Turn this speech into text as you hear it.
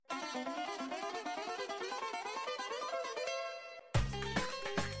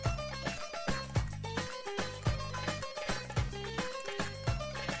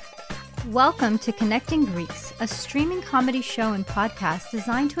Welcome to Connecting Greeks, a streaming comedy show and podcast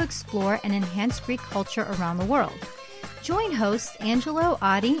designed to explore and enhance Greek culture around the world. Join hosts Angelo,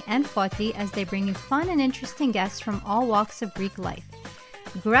 Adi, and Foti as they bring you fun and interesting guests from all walks of Greek life.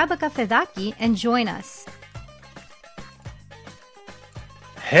 Grab a kafedaki and join us.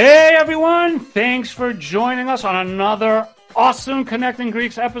 Hey everyone, thanks for joining us on another awesome Connecting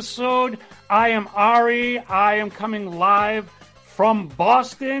Greeks episode. I am Ari. I am coming live from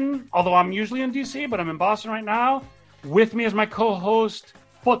Boston, although I'm usually in DC, but I'm in Boston right now. With me is my co-host,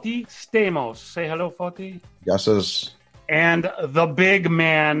 Foti Stamos. Say hello, Foti. Yeses. And the big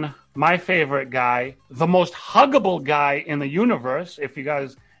man, my favorite guy, the most huggable guy in the universe. If you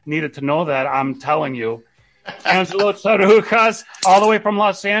guys needed to know that, I'm telling you. Angelo Tsaroukas, all the way from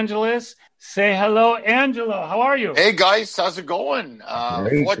Los Angeles. Say hello, Angelo. How are you? Hey, guys. How's it going?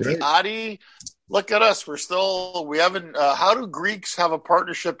 Great. Adi? Look at us. We haven't, how do Greeks have a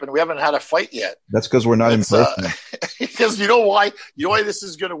partnership and we haven't had a fight yet? That's because we're not in person. Because you know why? You know why this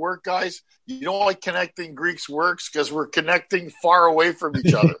is going to work, guys? You know why Connecting Greeks works? Because we're connecting far away from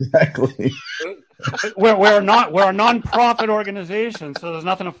each other. Exactly. We're a non-profit organization, so there's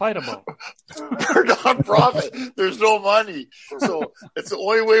nothing to fight about. We're non-profit. There's no money. So it's the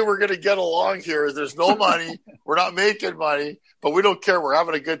only way we're going to get along here is there's no money. We're not making money, but we don't care. We're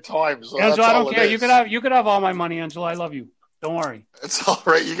having a good time. So Angelo, I don't care. Is. You could have all my money, Angelo. I love you. Don't worry. It's all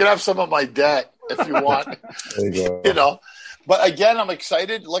right. You can have some of my debt if you want. There you go. You know. But again, I'm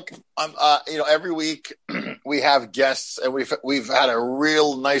excited. Look, I'm every week we have guests, and we've had a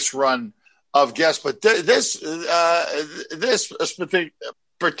real nice run of guests. But this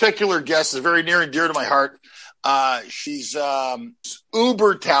particular guest is very near and dear to my heart. She's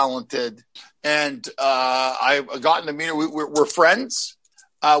uber talented, and I've gotten to meet her. We're friends.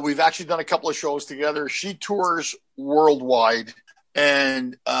 We've actually done a couple of shows together. She tours worldwide,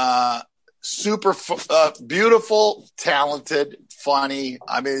 and super beautiful, talented, funny.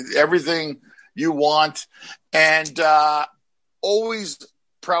 I mean, everything you want, and always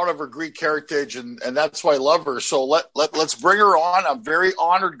proud of her Greek heritage, and that's why I love her. So let's bring her on. I'm very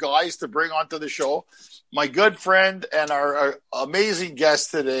honored, guys, to bring onto the show my good friend and our amazing guest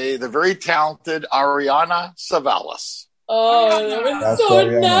today, the very talented Ariana Savalas. Oh, that was so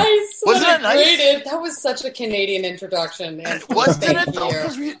nice. Wasn't that nice? That was such a Canadian introduction. Wasn't it, though?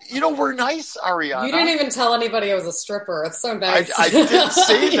 Because we're nice, Ariana. You didn't even tell anybody I was a stripper. It's so nice. I didn't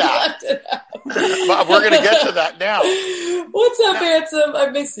say that. But we're going to get to that now. What's up, handsome? I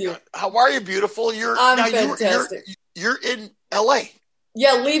miss you. How are you, beautiful? I'm fantastic. You're in LA.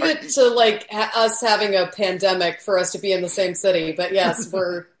 Yeah, leave it to us having a pandemic for us to be in the same city. But yes,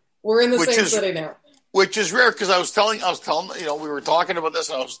 we're in the same city now. Which is rare because I was telling, we were talking about this,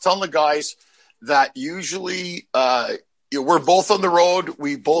 and I was telling the guys that usually we're both on the road.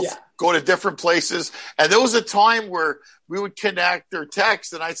 We both go to different places. And there was a time where we would connect or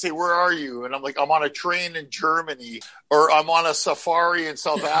text, and I'd say, "Where are you?" And I'm like, "I'm on a train in Germany," or "I'm on a safari in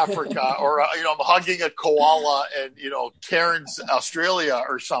South Africa," or I'm hugging a koala in Cairns, Australia,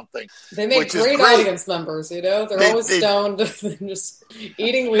 or something. They make great audience members. They're always stoned, just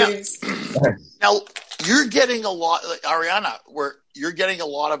eating leaves. Now you're getting a lot, Ariana. Where you're getting a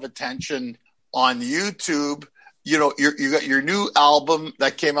lot of attention on YouTube. You got your new album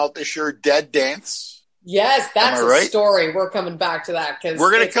that came out this year, Dead Dance. Yes, that's a right? story. We're coming back to that because we're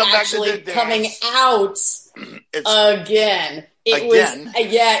going to come back to Dead Dance. Coming out again.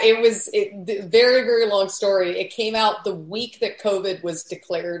 It was a very, very long story. It came out the week that COVID was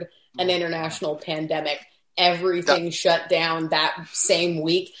declared an international pandemic. Everything shut down that same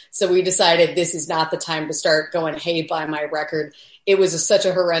week. So we decided this is not the time to start going, hey, buy my record. It was such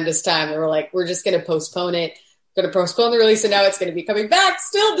a horrendous time. We were like, we're just going to postpone it. Going to postpone the release, and now it's going to be coming back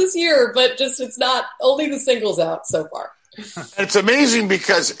still this year, but it's not only the singles out so far. It's amazing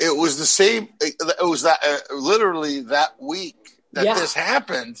because it was the same. It was that literally that week that this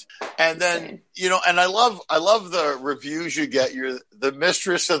happened, and then and I love the reviews you get. You're the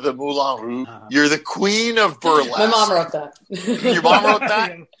mistress of the Moulin Rouge. You're the queen of burlesque. My mom wrote that. Your mom wrote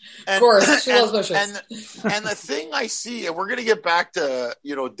that. Of course, she loves my shows. And the thing I see, and we're going to get back to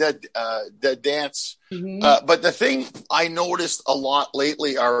Dead Dance, but the thing I noticed a lot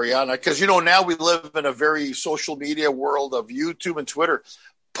lately, Ariana, because now we live in a very social media world of YouTube and Twitter.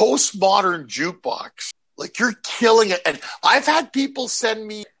 Postmodern Jukebox, like you're killing it, and I've had people send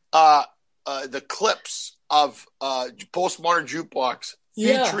me the clips of Postmodern Jukebox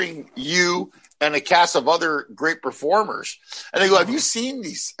featuring you and a cast of other great performers. And they go, "Have you seen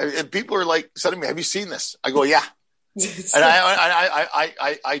these?" And people are like sending me, "Have you seen this?" I go, "Yeah." And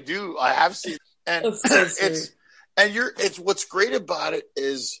I do. I have seen. And so it's what's great about it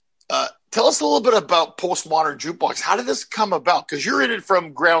is Tell us a little bit about Postmodern Jukebox. How did this come about? Because you're in it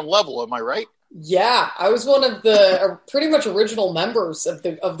from ground level, am I right? Yeah, I was one of the pretty much original members of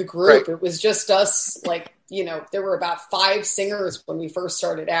the group. Right. It was just us, like, you know, there were about 5 singers when we first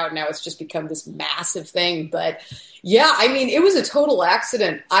started out. Now it's just become this massive thing. But yeah, I mean, it was a total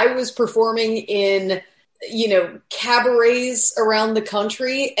accident. I was performing in, you know, cabarets around the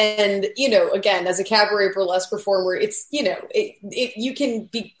country. And, you know, again, as a cabaret burlesque performer, it's, you know, you can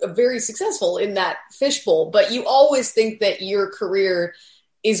be very successful in that fishbowl, but you always think that your career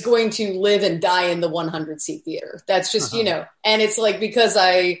is going to live and die in the 100-seat theater. That's just, you know, and it's like, because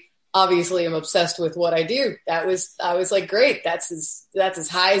I obviously am obsessed with what I do. I was like, great, that's as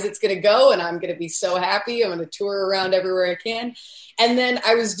high as it's going to go. And I'm going to be so happy. I'm going to tour around everywhere I can. And then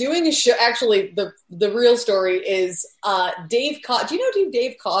I was doing a show. Actually, the real story is Dave Koz. Do you know who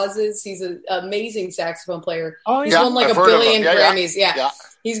Dave Koz is? He's an amazing saxophone player. Oh, he's won like a billion Grammys. Yeah.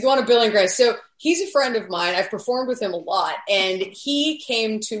 He's won a billion Grammys. So he's a friend of mine. I've performed with him a lot. And he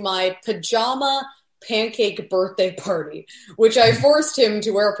came to my pajama pancake birthday party, which I forced him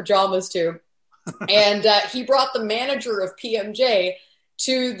to wear pajamas to. And he brought the manager of PMJ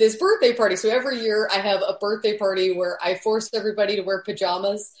to this birthday party. So every year I have a birthday party where I force everybody to wear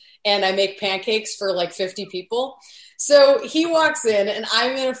pajamas and I make pancakes for like 50 people. So he walks in and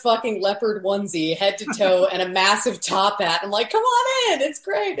I'm in a fucking leopard onesie, head to toe, and a massive top hat. I'm like, come on in, it's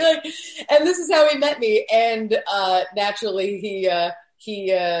great. Like, and this is how he met me. And naturally he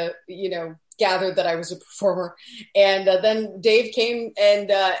you know, gathered that I was a performer. And then Dave came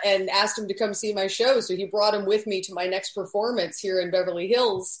and asked him to come see my show. So he brought him with me to my next performance here in Beverly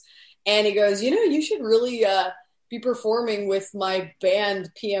Hills. And he goes, you know, you should really be performing with my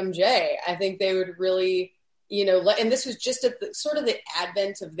band PMJ. I think they would really, you know, and this was just at the, sort of the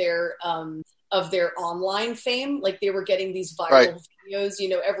advent of their online fame. Like they were getting these viral videos, you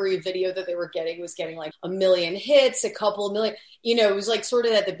know, every video that they were getting was getting like 1 million hits, a couple of million, you know, it was like sort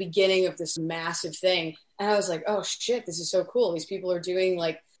of at the beginning of this massive thing. And I was like, oh shit, this is so cool. These people are doing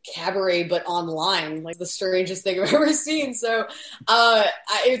like cabaret, but online, like the strangest thing I've ever seen. So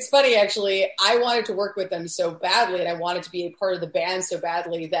it's funny, actually, I wanted to work with them so badly and I wanted to be a part of the band so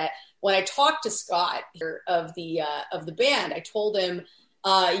badly that when I talked to Scott of the band, I told him,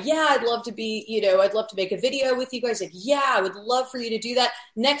 yeah, I'd love to be, you know, I'd love to make a video with you guys. Like, yeah, I would love for you to do that.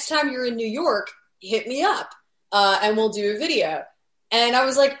 Next time you're in New York, hit me up and we'll do a video. And I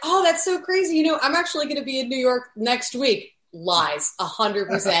was like, oh, that's so crazy. You know, I'm actually going to be in New York next week. Lies, 100%.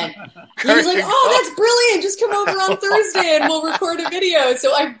 He was like, oh, that's brilliant. Just come over on Thursday and we'll record a video.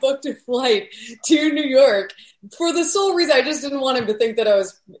 So I booked a flight to New York for the sole reason I just didn't want him to think that I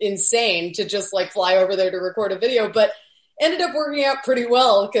was insane to just like fly over there to record a video. But ended up working out pretty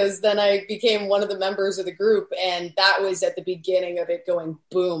well because then I became one of the members of the group. And that was at the beginning of it going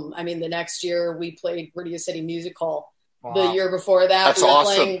boom. I mean, the next year we played Radio City Music Hall. Wow. The year before that, we were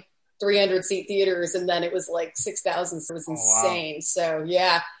playing 300-seat theaters, and then it was like 6,000. So it was insane. Wow. So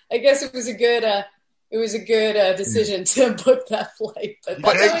yeah, I guess it was a good decision to book that flight. But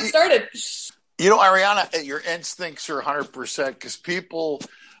that's how it started. You know, Ariana, your instincts are 100% because people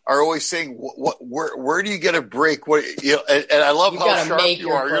are always saying, where do you get a break? What, you know, and I love how sharp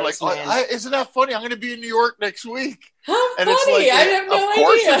you are. You're like, isn't that funny? I'm going to be in New York next week. How and funny! It's like, I have no idea. Of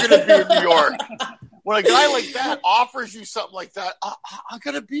course you're going to be in New York. When a guy like that offers you something like that, I'm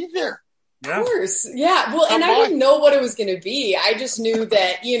going to be there. Yeah. Of course. Yeah. Well, and I didn't know what it was going to be. I just knew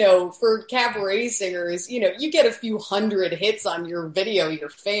that, you know, for cabaret singers, you know, you get a few hundred hits on your video, you're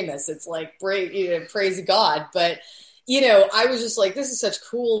famous. It's like, praise God. But, you know, I was just like, this is such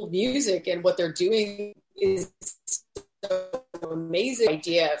cool music and what they're doing is so amazing.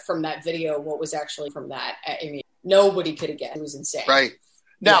 Idea from that video, what was actually from that. I mean, nobody could have guessed. It was insane. Right.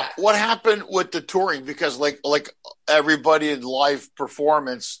 Now, what happened with the touring? Because like everybody in live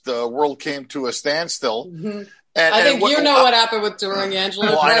performance, the world came to a standstill. Mm-hmm. I think you know what happened with touring, Angela.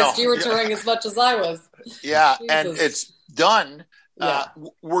 Well, you were touring as much as I was. Yeah, Jesus. And it's done. Yeah.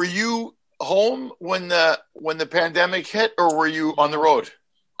 Were you home when the pandemic hit, or were you on the road?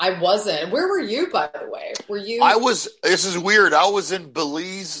 I wasn't. Where were you, by the way? Were you? This is weird. I was in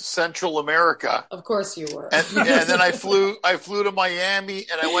Belize, Central America. Of course you were. And then I flew to Miami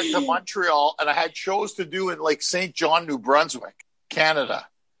and I went to Montreal and I had shows to do in like St. John, New Brunswick, Canada.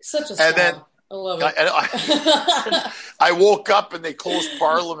 Such a song. Then I love it. I woke up and they closed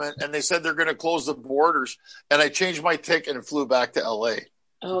Parliament and they said they're going to close the borders. And I changed my ticket and flew back to LA.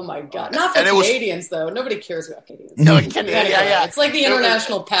 Oh my God! Not for Canadians though. Nobody cares about Canadians. No, yeah. It's like the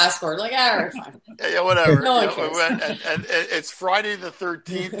international passport. Like, all right, fine. Yeah, whatever. No one cares. And it's Friday the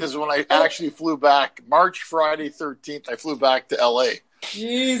 13th is when I actually flew back. Friday 13th, I flew back to LA.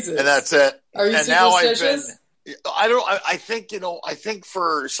 Jesus. And that's it. Are you and superstitious? I think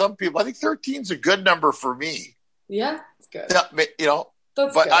for some people, I think 13 is a good number for me. Yeah, it's good. Yeah,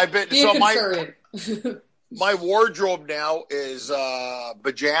 that's but good. I've been, Be so contrarian. my wardrobe now is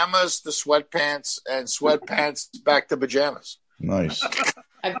pajamas to sweatpants and sweatpants back to pajamas. Nice.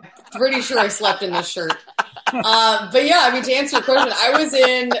 I'm pretty sure I slept in this shirt. But yeah, I mean, to answer your question,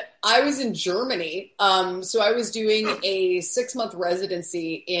 I was in Germany. So I was doing a 6-month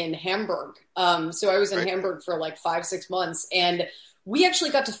residency in Hamburg. So I was in Hamburg for like 5-6 months, and we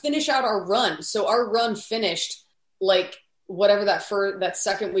actually got to finish out our run. So our run finished like whatever that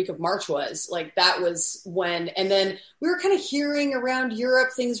second week of March was. Like that was when, and then we were kind of hearing around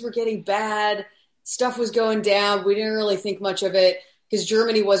Europe, things were getting bad. Stuff was going down. We didn't really think much of it because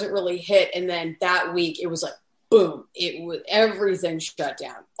Germany wasn't really hit. And then that week it was like, boom, everything shut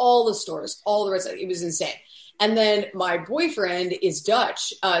down. All the stores, all the rest of it. It was insane. And then my boyfriend is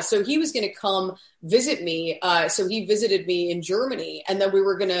Dutch. So he was going to come visit me. So he visited me in Germany. And then we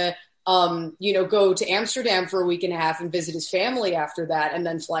were going to, go to Amsterdam for a week and a half and visit his family after that and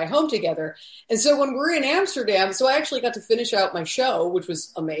then fly home together. And so when we're in Amsterdam, so I actually got to finish out my show, which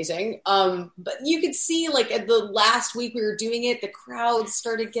was amazing. But you could see like at the last week we were doing it, the crowd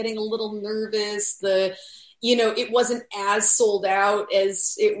started getting a little nervous. It wasn't as sold out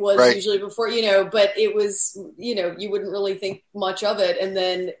as it was usually before, but it was, you wouldn't really think much of it. And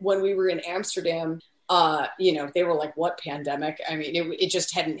then when we were in Amsterdam, they were like, what pandemic? I mean, it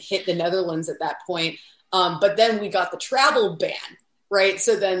just hadn't hit the Netherlands at that point. But then we got the travel ban, right?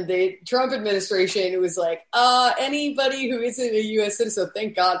 So then the Trump administration, it was like, anybody who isn't a U.S. citizen, so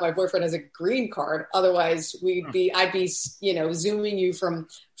thank God my boyfriend has a green card. Otherwise I'd be, Zooming you from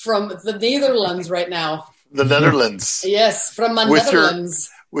the Netherlands right now. The Netherlands. Yes, from my Netherlands.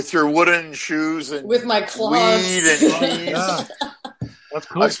 With your wooden shoes and with my clogs. Weed and cheese. Yeah. That's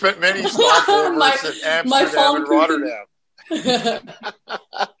cool. I've spent many stopovers in Amsterdam and Rotterdam.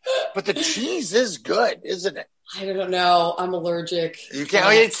 But the cheese is good, isn't it? I don't know. I'm allergic. You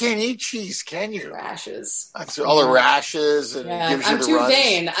can't eat cheese, can you? Rashes. That's all the rashes. And yeah. it gives you I'm the too runs.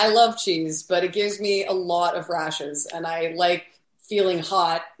 vain. I love cheese, but it gives me a lot of rashes. And I like feeling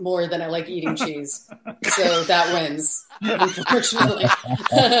hot more than I like eating cheese. So that wins, unfortunately.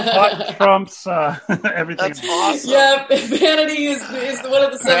 Hot trumps everything. That's awesome. Yeah, vanity is one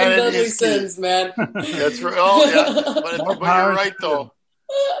of the 7 deadly sins, man. That's right. Oh, yeah. But you're right, though.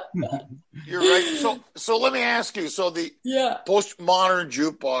 You're right. So let me ask you. So the postmodern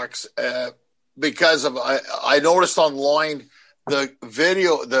jukebox, because of I noticed online the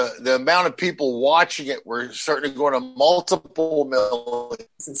video, the amount of people watching it were starting to go to multiple million.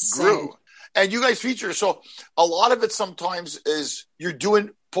 Grew, and you guys feature. So a lot of it sometimes is you're doing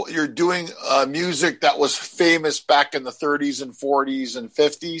music that was famous back in the 30s and 40s and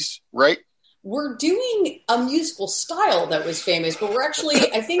 50s, right? We're doing a musical style that was famous, but we're actually,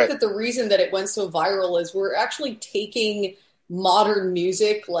 I think that the reason that it went so viral is we're actually taking modern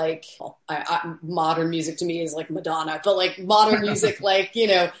music, like modern music to me is like Madonna, but like modern music, like,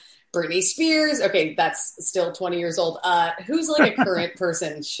 Britney Spears. Okay. That's still 20 years old. Who's like a current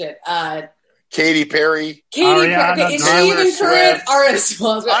person? Katy Perry. Ariana, okay, is she even current?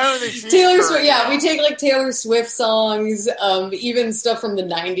 I don't think she's Taylor current, Swift. Yeah, we take like Taylor Swift songs, even stuff from the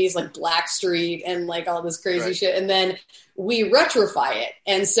 90s, like Blackstreet and like all this crazy shit. And then we retrofy it.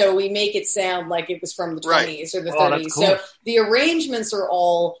 And so we make it sound like it was from the 20s or the 30s. Cool. So the arrangements are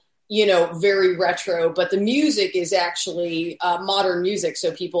all, very retro, but the music is actually modern music.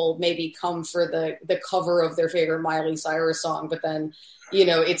 So people maybe come for the cover of their favorite Miley Cyrus song, but then,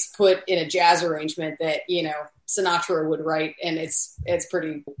 it's put in a jazz arrangement that, Sinatra would write. And it's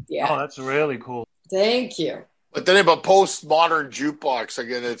pretty, Oh, that's really cool. Thank you. But then about postmodern jukebox,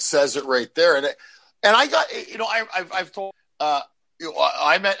 again, it says it right there. And I got, I've told,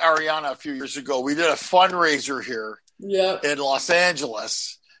 I met Ariana a few years ago. We did a fundraiser here in Los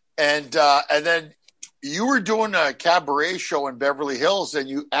Angeles. And then you were doing a cabaret show in Beverly Hills,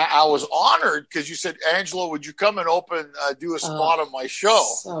 and I was honored because you said, Angela, would you come and do a spot on my show?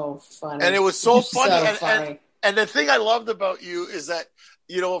 So funny. And it was so funny. So funny. And the thing I loved about you is that,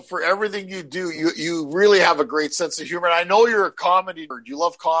 for everything you do, you really have a great sense of humor. And I know you're a comedy nerd. You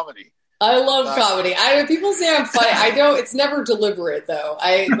love comedy. I love comedy. People say I'm funny. I don't. It's never deliberate though.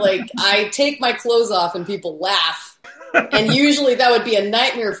 I take my clothes off and people laugh. And usually that would be a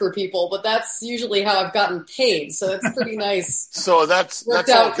nightmare for people, but that's usually how I've gotten paid. So that's pretty nice. So that's worked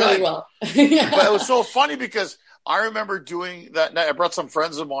out really well. But it was so funny because I remember doing that night. I brought some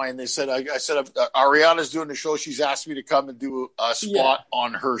friends of mine. They said, I said, Ariana's doing the show. She's asked me to come and do a spot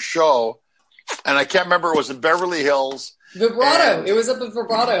on her show. And I can't remember. It was in Beverly Hills. Vibrato. It was up at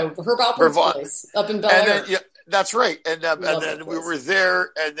Vibrato, Herb Alpert's place, up in Bel Air. Yeah, that's right. And then we were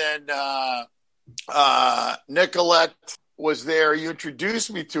there, and then Nicolette was there. You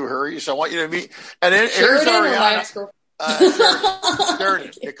introduced me to her. So I want you to meet. And then here's Ariana.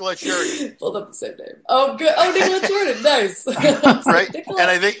 Sheridan, Nicolette Sheridan. Pulled up the same name. Oh, good. Oh, Nicolette Sheridan. Nice. Right. And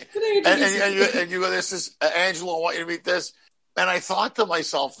I think, and you go, this is Angelo. I want you to meet this. And I thought to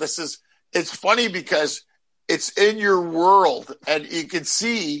myself, it's funny because it's in your world and you can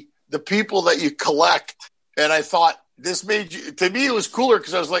see the people that you collect. And I thought this made you, to me, it was cooler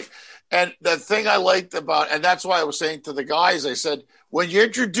because I was like, and the thing I liked about, and that's why I was saying to the guys, I said, when you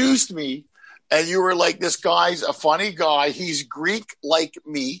introduced me, and you were like, this guy's a funny guy. He's Greek like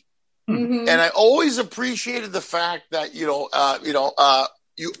me. Mm-hmm. And I always appreciated the fact that, you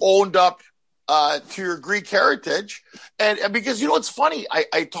owned up to your Greek heritage. And because, it's funny.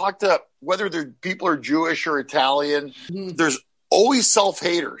 I talk to whether people are Jewish or Italian, there's always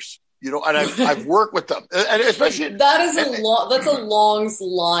self-haters. And I've worked with them, and especially that's a long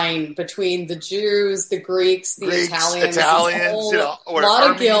line between the Jews, the Greeks, the Italians. A lot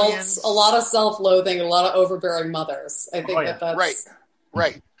of guilt, a lot of self-loathing, a lot of overbearing mothers. I think that's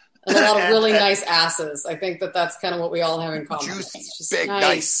right, and a lot of really nice asses. I think that's kind of what we all have in common. Juicy, just big,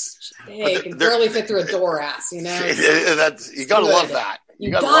 nice, big, and barely fit through a door ass. You gotta love that.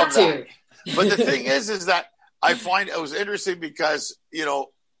 You got to. But the thing is that I find it was interesting because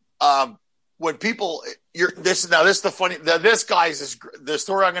when people, this is the funny, this guy's, the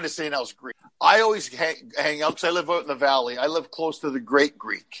story I'm going to say now is Greek. I always hang out because I live out in the valley. I live close to the Great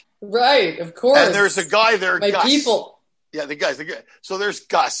Greek. Right, of course. And there's a guy there, Gus. People. Yeah, the guy. So there's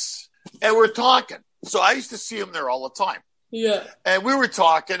Gus. And we're talking. So I used to see him there all the time. Yeah. And we were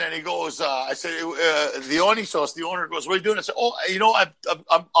talking and he goes, I said, Dionysos, the owner goes, what are you doing? I said,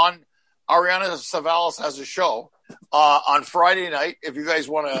 I'm on, Ariana Savalas has a show. On Friday night, if you guys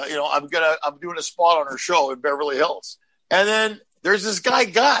want to, I'm doing a spot on her show in Beverly Hills. And then there's this guy,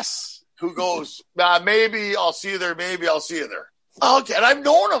 Gus, who goes, maybe I'll see you there. Maybe I'll see you there. Okay. And I've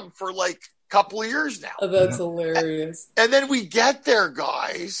known him for like a couple of years now. Oh, that's hilarious. And then we get there,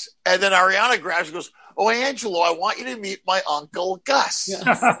 guys. And then Ariana grabs and goes, oh, Angelo, I want you to meet my uncle, Gus.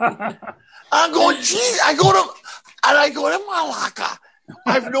 Yes. I'm going, geez, I go to Malaka.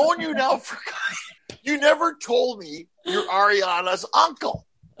 I've known you now for you never told me you're Ariana's uncle.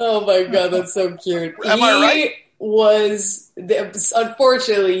 Oh my God, that's so cute. Am I right?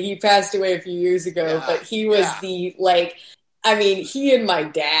 Unfortunately, he passed away a few years ago, but he was he and my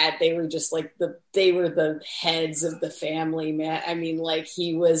dad, they were just like they were the heads of the family, man. I mean, like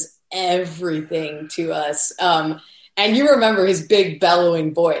he was everything to us. And you remember his big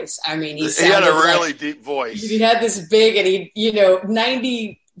bellowing voice. I mean, he had a really deep voice. He had this big, and he,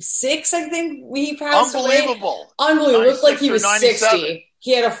 96, I think he passed away. Unbelievable. Looked like he was 60.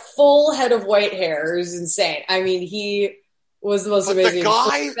 He had a full head of white hair. It was insane. I mean, he was the most amazing.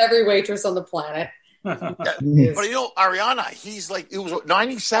 Every waitress on the planet. But Ariana, he's like, it was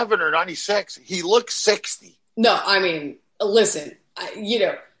 97 or 96. He looked 60. No, I mean, listen,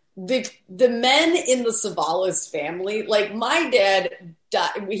 the men in the Savalas family, like my dad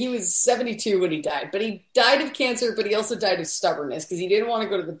died, he was 72 when he died, but he died of cancer, but he also died of stubbornness because he didn't want to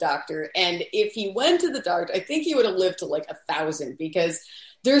go to the doctor. And if he went to the doctor, I think he would have lived to like 1,000 because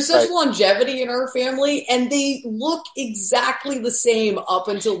there's such longevity in our family and they look exactly the same up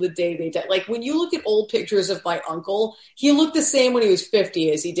until the day they died. Like when you look at old pictures of my uncle, he looked the same when he was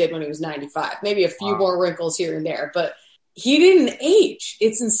 50 as he did when he was 95, maybe a few more wrinkles here and there, but he didn't age.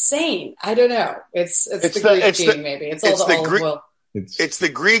 It's insane. I don't know. It's the Greek gene, maybe. It's all the olive oil. It's the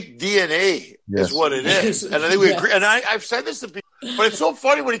Greek DNA is what it is. And I think we agree. And I've said this to people, but it's so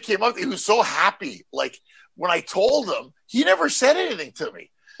funny when he came up, he was so happy. Like when I told him, he never said anything to me.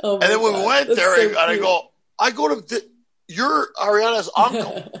 Oh and then when we went there, I go to, you're Ariana's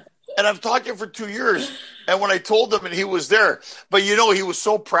uncle. And I've talked to him for 2 years. And when I told him and he was there, but he was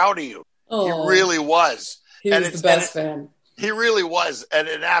so proud of you. Oh. He really was. He was the best fan. He really was. And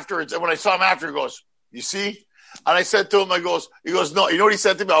then afterwards, when I saw him after, he goes, you see? And I said to him, he goes, no, you know what he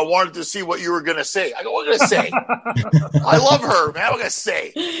said to me? I wanted to see what you were going to say. I go, what am I going to say? I love her, man. What am I going to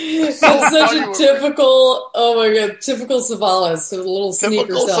say? It's such a typical Savalas, a little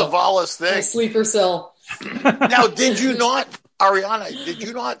sleeper cell. Typical Savalas thing. A sleeper cell. Now, Ariana, did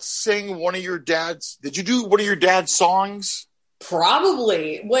you not sing one of your dad's, did you do one of your dad's songs?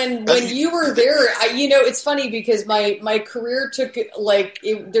 Probably when you were there, it's funny because my career took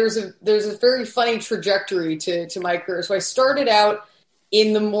there's a very funny trajectory to my career. So I started out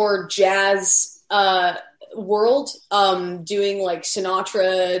in the more jazz world, doing like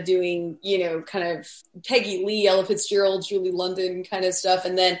Sinatra, doing, kind of Peggy Lee, Ella Fitzgerald, Julie London kind of stuff.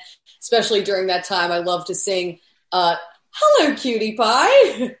 And then especially during that time, I love to sing, hello, cutie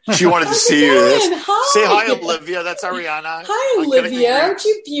pie. She wanted to see you. Hi. Say hi, Olivia. That's Ariana. Hi, Olivia. Aren't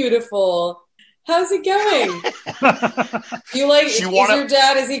you beautiful? How's it going? Is your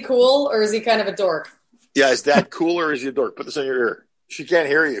dad, is he cool or is he kind of a dork? Yeah, is dad cool or is he a dork? Put this in your ear. She can't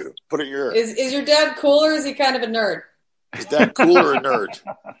hear you. Put it in your ear. Is your dad cool or is he kind of a nerd? Is dad cool or a nerd?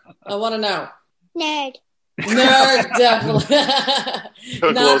 I want to know. Nerd. Nerd,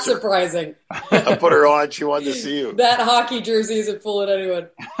 definitely. Not surprising. I put her on. She wanted to see you. That hockey jersey isn't fooling anyone.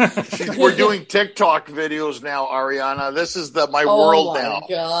 We're doing TikTok videos now, Ariana. This is my world now. Oh, my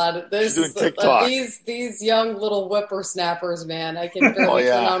God. She's doing TikTok. These young little whippersnappers, man. I can barely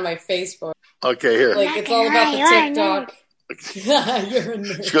turn on my Facebook. Okay, here. Like, it's all about the TikTok. You're a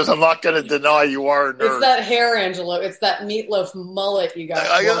nerd. She goes, I'm not going to deny you are a nerd. It's that hair, Angelo. It's that meatloaf mullet you got.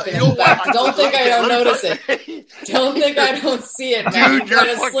 Don't think I don't notice it. Don't think I don't see it, man. Dude, you're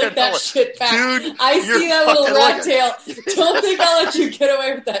trying to slick that shit back. Dude, I see that little rat tail. Don't think I'll let you get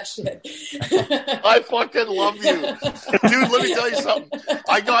away with that shit. I fucking love you. Dude, let me tell you something.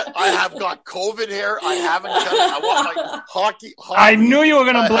 I have got COVID hair. I haven't cut it. I want my hockey I knew you were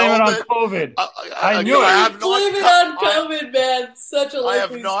going to blame it on COVID. I knew it. Blame it on COVID. Man, such a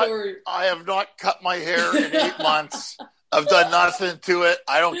likely story. I have not cut my hair in 8 months. I've done nothing to it.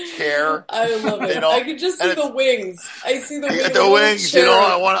 I don't care. I love it. I can just see the wings. I see the wings. The wings.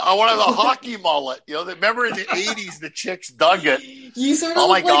 I want to have a hockey mullet. Remember in the 80s the chicks dug it. You sort of look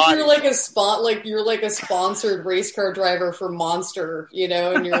like you're like a sponsored race car driver for Monster,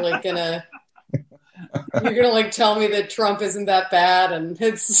 and you're like gonna. You're gonna like tell me that Trump isn't that bad, and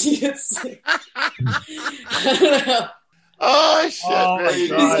it's I don't know. Oh shit! Man. He's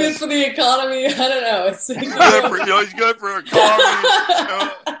good for the economy. I don't know. He's good for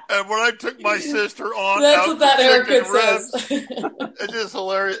economy. And when I took my sister on, that's what that haircut says. It's just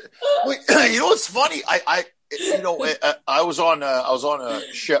hilarious. Wait, what's funny? I was on a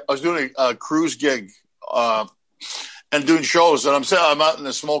ship. I was doing a cruise gig and doing shows, and I'm out in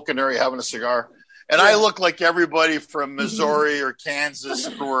the smoking area having a cigar. And I look like everybody from Missouri or Kansas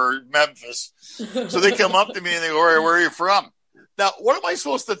or Memphis. So they come up to me and they go, where are you from? Now, what am I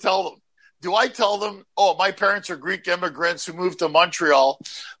supposed to tell them? Do I tell them, my parents are Greek immigrants who moved to Montreal.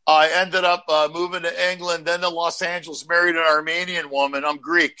 I ended up moving to England, then to Los Angeles, married an Armenian woman. I'm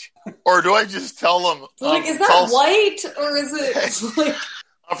Greek. Or do I just tell them? Is that white or is it like...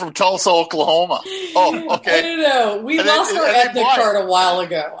 I'm from Tulsa, Oklahoma. Oh, okay. I don't know. We lost our ethnic card a while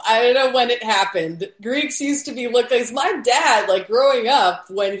ago. I don't know when it happened. Greeks used to be looked like my dad, like growing up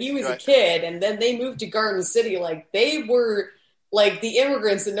when he was a kid, and then they moved to Garden City. Like they were like the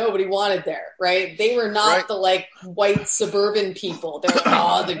immigrants that nobody wanted there, right? They were not the like white suburban people. They were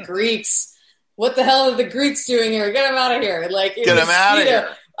like, the Greeks. What the hell are the Greeks doing here? Get them out of here! Like get them out of here.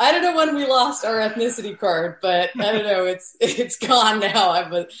 I don't know when we lost our ethnicity card, but I don't know. It's gone now.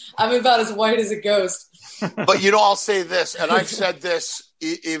 I'm about as white as a ghost. But I'll say this, and I've said this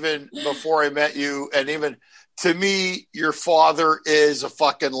even before I met you, and even to me, your father is a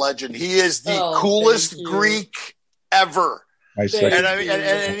fucking legend. He is the coolest Greek ever. And he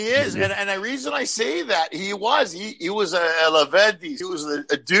is. And the reason I say that, he was a Levedis. He was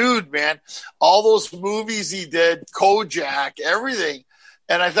a dude, man. All those movies he did, Kojak, everything.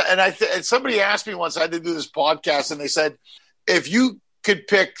 And somebody asked me once, I had to do this podcast, and they said, if you could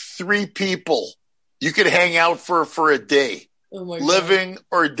pick 3 people you could hang out for a day, living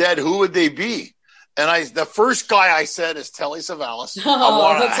or dead, who would they be? And the first guy I said is Telly Savalas. I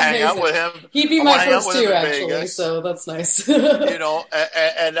want to hang out with him. He'd be my first too, actually. So that's nice. And it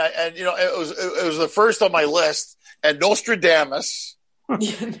was the first on my list, and Nostradamus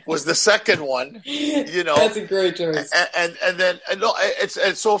was the second one. That's a great choice. And then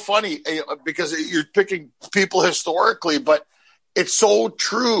it's so funny because you're picking people historically, but it's so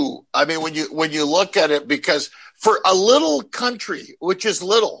true. I mean, when you look at it, because for a little country, which is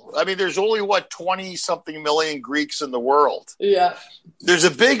little, I mean, there's only 20 something million Greeks in the world. Yeah, there's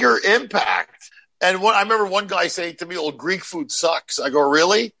a bigger impact. And I remember one guy saying to me, Greek food sucks. I go,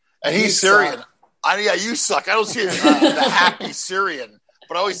 really? And he's Syrian. You suck. I don't see the happy Syrian.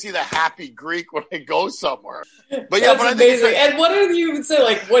 But I always see the happy Greek when I go somewhere. But that's amazing. And what do you even say?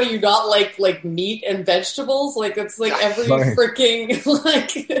 Like, what do you not like meat and vegetables? Like, it's like every freaking like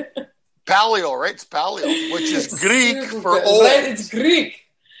paleo, right? It's paleo, which is Greek for old. Right? It's Greek.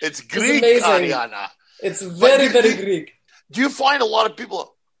 It's Greek, Ariana. It's very, very Greek. Do you find a lot of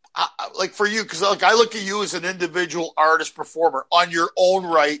people like for you? Because I look at you as an individual artist performer on your own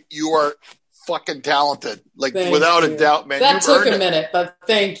right. You are fucking talented. Like, without a doubt, man. That took a minute, but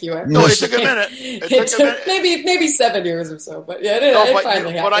thank you. No, it took a minute. It took maybe 7 years or so, but yeah, it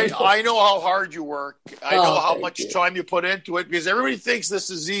finally happened. But I know how hard you work. I know how much time you put into it, because everybody thinks this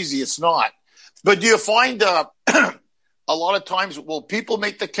is easy. It's not. But do you find a lot of times, will people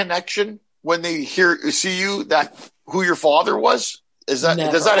make the connection when they see you, that who your father was? Does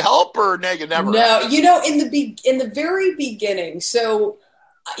that help or negative? Never. No, in the very beginning. So,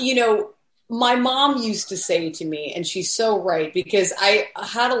 my mom used to say to me, and she's so right, because I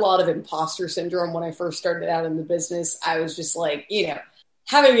had a lot of imposter syndrome when I first started out in the business. I was just like,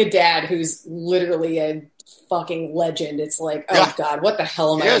 having a dad who's literally a fucking legend. It's like, oh God, what the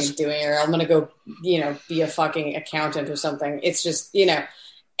hell am I doing here? I'm going to go, be a fucking accountant or something. It's just,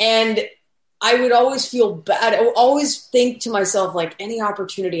 and I would always feel bad. I would always think to myself, like, any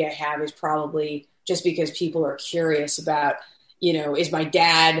opportunity I have is probably just because people are curious about, is my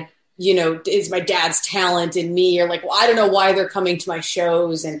dad's talent in me, or like, well, I don't know why they're coming to my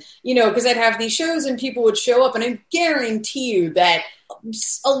shows. And, because I'd have these shows and people would show up, and I guarantee you that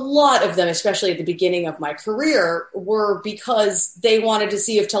a lot of them, especially at the beginning of my career, were because they wanted to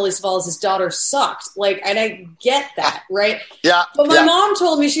see if Telly Savalas' daughter sucked. Like, and I get that, right? Yeah. But my mom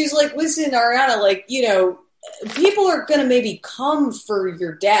told me, she's like, listen, Ariana, like, people are going to maybe come for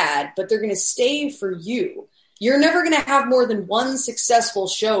your dad, but they're going to stay for you. You're never going to have more than one successful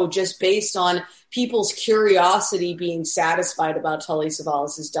show just based on people's curiosity being satisfied about Telly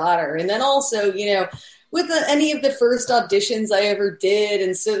Savalas' daughter. And then also, with any of the first auditions I ever did.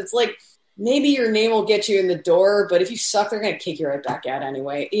 And so it's like, maybe your name will get you in the door, but if you suck, they're going to kick you right back out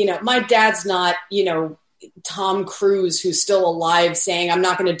anyway. My dad's not, Tom Cruise, who's still alive, saying, I'm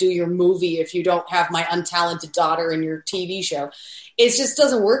not going to do your movie if you don't have my untalented daughter in your TV show. It just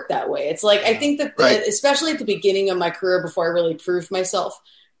doesn't work that way. It's like, I think that, especially at the beginning of my career, before I really proved myself,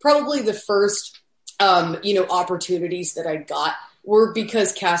 probably the first, opportunities that I got were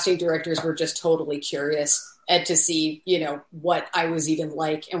because casting directors were just totally curious to see, what I was even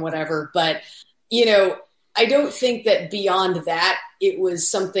like and whatever. But, I don't think that beyond that, it was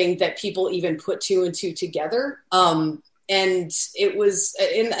something that people even put two and two together. And it was,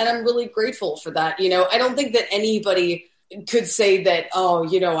 and I'm really grateful for that. I don't think that anybody could say that,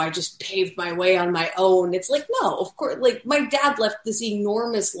 I just paved my way on my own. It's like, no, of course, like, my dad left this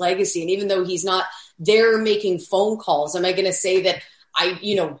enormous legacy. And even though he's not there making phone calls, am I going to say that I,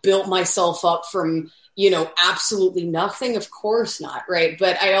 built myself up from, absolutely nothing? Of course not. Right.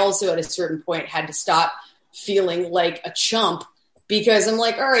 But I also at a certain point had to stop feeling like a chump, because I'm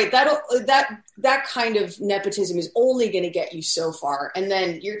like, all right, that kind of nepotism is only going to get you so far. And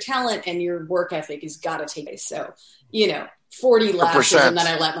then your talent and your work ethic has got to take it. So, 40 lashes, and then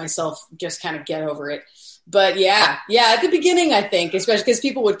I let myself just kind of get over it. But yeah, at the beginning, I think, especially because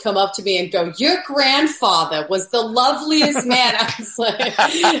people would come up to me and go, your grandfather was the loveliest man. I was like,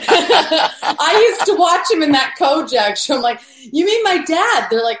 I used to watch him in that Kojak show. I'm like, you mean my dad?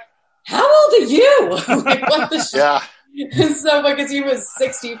 They're like, how old are you? I'm like, what the shit? Yeah. So, because he was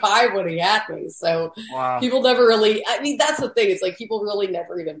 65 when he had me. So people never really, that's the thing. It's like, people really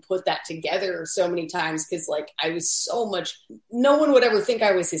never even put that together so many times. Cause like, I was so much, no one would ever think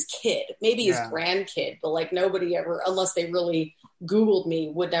I was his kid, maybe his grandkid, but like nobody ever, unless they really Googled me,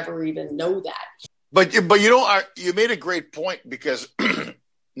 would never even know that. But you made a great point, because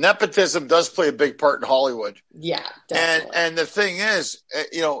nepotism does play a big part in Hollywood. Yeah. Definitely. And the thing is,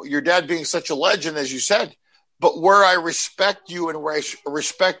 your dad being such a legend, as you said, but where I respect you and where I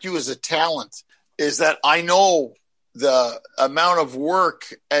respect you as a talent is that I know the amount of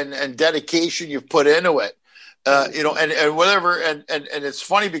work and dedication you've put into it, and whatever. And it's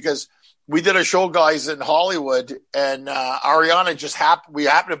funny because we did a show, guys, in Hollywood, and Ariana we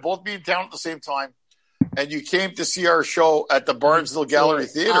happened to both be in town at the same time. And you came to see our show at the Barnesville Gallery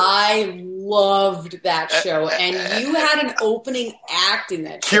Theater. I loved that show. And you had an opening act in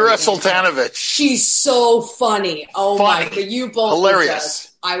that show. Kira Sultanovich. She's so funny. Oh, my God. You both.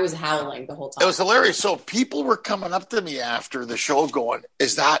 Hilarious. I was howling the whole time. It was hilarious. So people were coming up to me after the show going,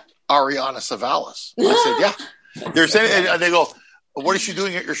 is that Ariana Savalas? I said, yeah. They're saying, and they go, what is she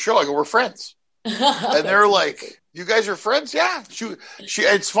doing at your show? I go, we're friends. And they're like, you guys are friends? Yeah. She.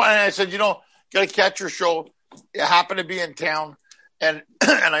 It's funny. I said, got to catch your show. It happened to be in town. And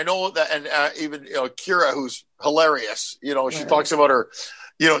I know that, and even, Kira, who's hilarious, she talks about her,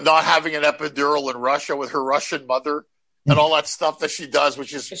 not having an epidural in Russia with her Russian mother and all that stuff that she does,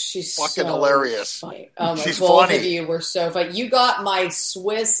 which is fucking hilarious. Funny. She's both funny. Of you were so funny. You got my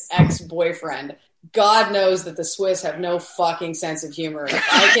Swiss ex-boyfriend God knows that the Swiss have no fucking sense of humor.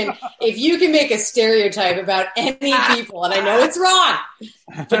 If you can make a stereotype about any people, and I know it's wrong,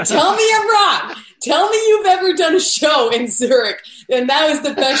 but tell me I'm wrong. Tell me you've ever done a show in Zurich, and that was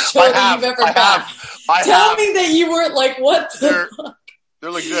the best show that you've ever done. Tell me that you weren't like, what the fuck? They're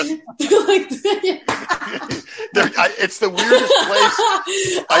like this. They're like this. It's the weirdest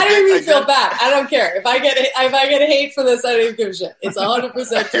place. I don't even feel bad. I don't care if I get hate for this. I don't even give a shit. It's 100%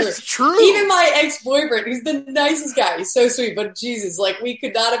 true. It's true. Even my ex-boyfriend, he's the nicest guy. He's so sweet, but Jesus, like we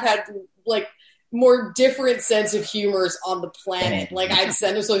could not have had like more different sense of humors on the planet. Like I'd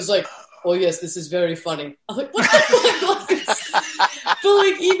send him, so he's like, "Oh yes, this is very funny." I'm like, what the fuck? But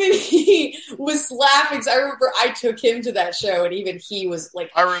like even he was laughing. So I remember I took him to that show, and even he was like,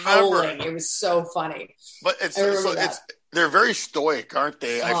 howling. It was so funny. But they're very stoic, aren't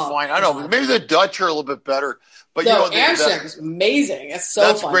they? I find. I don't know. Maybe the Dutch are a little bit better. But Amsterdam's amazing. It's so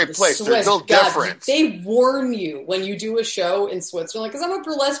that's fun. A great place. There's no difference. They warn you when you do a show in Switzerland, because I'm a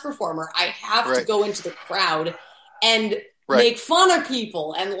burlesque performer. I have to go into the crowd and make fun of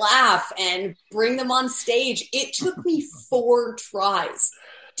people and laugh and bring them on stage. It took me 4 tries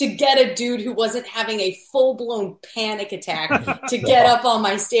to get a dude who wasn't having a full-blown panic attack to get up on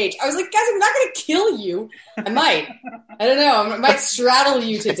my stage. I was like, guys, I'm not going to kill you. I might. I don't know. I might straddle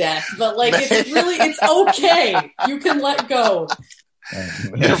you to death. But, like, it's okay. You can let go.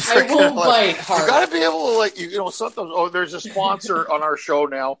 I won't bite hard. You got to be able to, like, sometimes, there's a sponsor on our show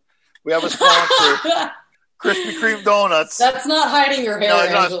now. We have a sponsor. Krispy Kreme donuts. That's not hiding your hair,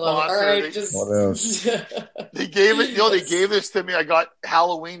 Angelo. All right, what else? They gave it. They gave this to me. I got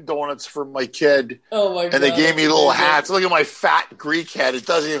Halloween donuts for my kid. Oh my god! And they gave me little hats. Look at my fat Greek head. It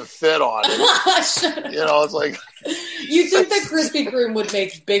doesn't even fit on it. It's like. You think that Krispy Kreme would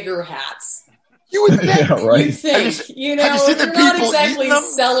make bigger hats? You would think. Yeah, right. You think? They're not exactly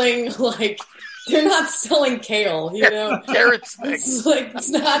selling like. They're not selling kale. Carrot sticks. It's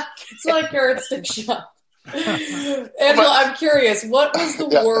not a carrot stick shop. Angela, I'm curious, what was the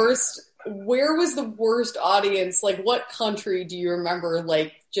worst, where was the worst audience, like what country do you remember,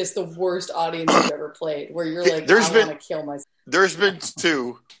 like just the worst audience you've ever played, where you're like, I want to kill myself? There's been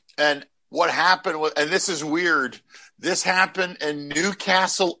 2, and what happened was, and this is weird, this happened in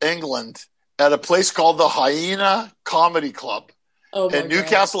Newcastle, England, at a place called the Hyena Comedy Club. In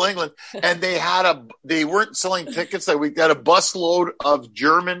Newcastle, England, and they weren't selling tickets. We had a busload of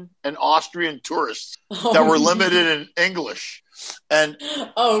German and Austrian tourists that were limited in English, and we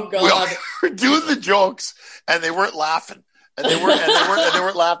were doing the jokes, and they weren't laughing, and they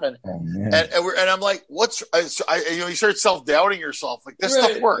weren't laughing, and I'm like, you start self-doubting yourself, like this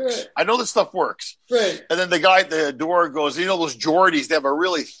stuff works. Right. I know this stuff works, right? And then the guy at the door goes, those Geordies, they have a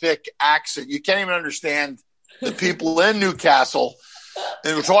really thick accent. You can't even understand the people in Newcastle,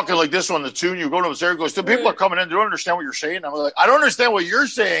 and we're talking like this on the tune. You go to there, goes, the people are coming in, they don't understand what you're saying. I'm like, I don't understand what you're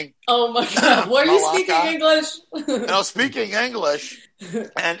saying. Oh my god, what are you speaking English? And I was speaking English,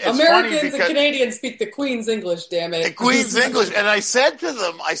 and it's Americans and Canadians speak the Queen's English. Damn it, the Queen's English. And I said to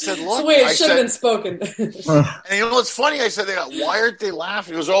them, look, it's the way it should have been spoken. And what's funny? I said, why aren't they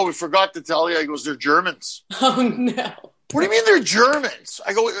laughing? He goes, we forgot to tell you. He goes, they're Germans. Oh no. What do you mean they're Germans?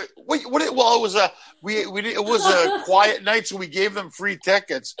 I go, wait, what? Well, it was a quiet night, so we gave them free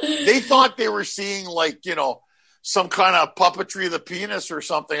tickets. They thought they were seeing some kind of puppetry of the penis or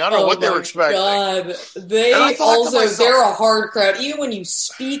something. I don't know what they were expecting. God. They're a hard crowd. Even when you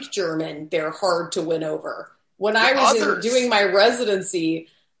speak German, they're hard to win over. When I was doing my residency,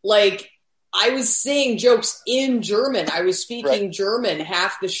 I was saying jokes in German. I was speaking German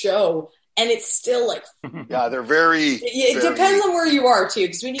half the show. And it's still they're very. It depends on where you are too,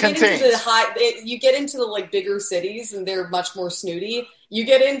 because when you get into the bigger cities and they're much more snooty. You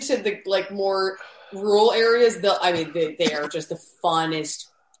get into the more rural areas. They are just the funnest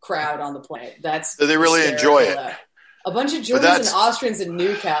crowd on the planet. They really enjoy it. A bunch of Germans and Austrians in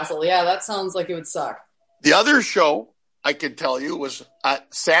Newcastle. Yeah, that sounds like it would suck. The other show I can tell you was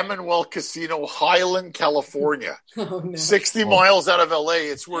at San Manuel Casino, Highland, California. 60 miles out of LA.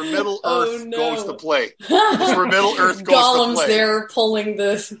 It's where Middle Earth goes to play. It's where Middle Earth goes Gollum's to play. there pulling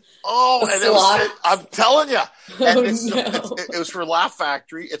the slot. I'm telling you. And it was for Laugh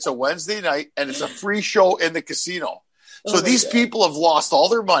Factory. It's a Wednesday night, and it's a free show in the casino. So these people have lost all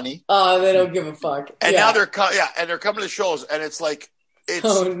their money. They don't give a fuck. And now they're coming to shows, and it's like,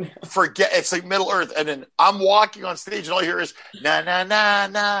 it's like Middle Earth, and then I'm walking on stage and all I hear is na na na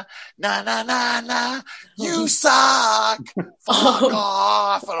na na na na na, you suck, fuck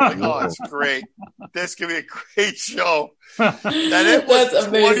off. And I'm like, it's great, this could be a great show. And it was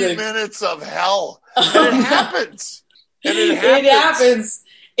 20 minutes of hell, and it happens. It happens.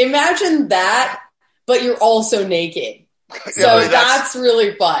 Imagine that but you're also naked. So that's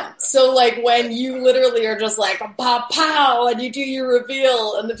really fun. So like when you literally are just like pow pow and you do your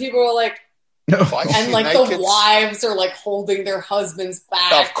reveal and the people are like, and like the wives are like holding their husbands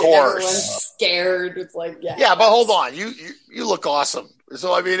back. Of course, and everyone's scared. It's like yeah, but hold on, you look awesome.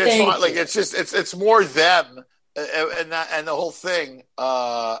 So I mean, it's not like it's just it's more them and the whole thing.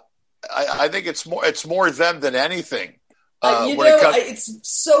 I think it's more them than anything. It's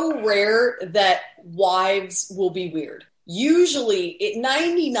so rare that wives will be weird. Usually,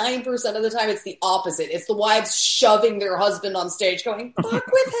 99% of the time, it's the opposite. It's the wives shoving their husband on stage, going, "Fuck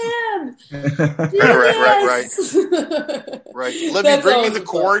with him." Right. Libby, bring me the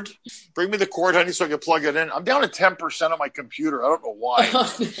cord. Bring me the cord, honey, so I can plug it in. I'm down to 10% on my computer. I don't know why.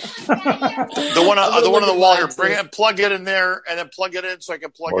 the one on the wall here. Bring it, plug it in there, and then plug it in so I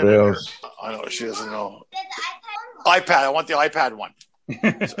can plug it in here. I know she doesn't know. iPad. I want the iPad one.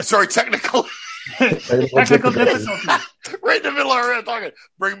 Sorry, technical difficulties. Right in the middle of her talking.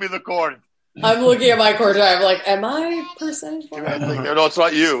 Bring me the cord. I'm looking at my cord. I'm like, am I percentage? No, it's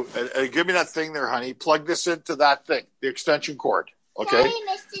not you. Give me that thing there, honey. Plug this into that thing, the extension cord. Okay. Daddy,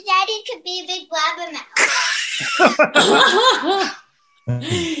 Mr. Daddy could be a big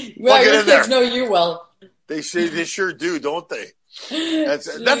blabbermouth. Well, your kids know you well. They sure do, don't they? That's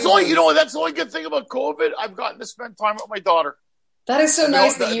the only that's the only good thing about COVID. I've gotten to spend time with my daughter. That is so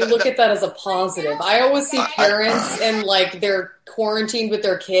nice that you look at that as a positive. I always see parents and like they're quarantined with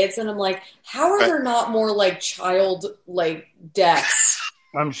their kids, and I'm like, how are there not more like child like deaths?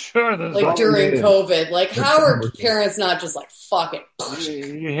 I'm sure there's like during COVID. Like, how are parents not just like fuck it?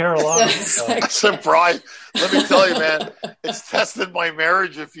 You hear a lot. I'm surprised. Let me tell you, man, it's tested my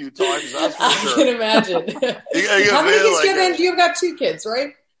marriage a few times. That's for sure. I can imagine. How many kids do you have? You've got 2 kids,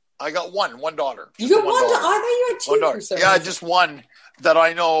 right? I got one daughter. You got one daughter? I thought you had 2 for some reason. Just one that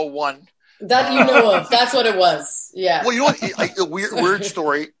I know. One that you know of. That's what it was. Yeah. Well, you know what?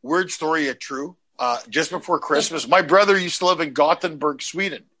 Weird story. True. Just before Christmas, my brother used to live in Gothenburg,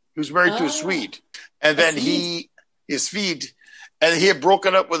 Sweden. He was married to a Swede, and then he had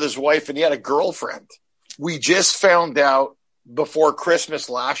broken up with his wife, and he had a girlfriend. We just found out before Christmas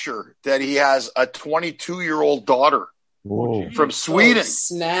last year that he has a 22-year-old daughter. Whoa. From Sweden. Oh,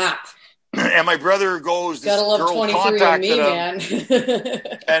 snap. And my brother goes, this gotta love girl 23 contacted and me, him. man.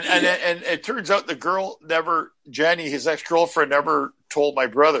 and it turns out the girl Jenny, his ex-girlfriend, never told my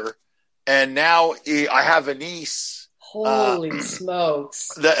brother. And now I have a niece. Holy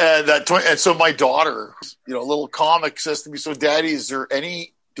smokes. And so my daughter, a little comic says to me, so Daddy,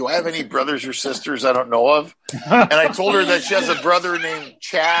 do I have any brothers or sisters I don't know of? And I told her that she has a brother named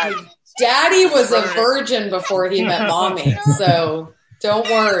Chad. Daddy was a virgin before he met Mommy, so don't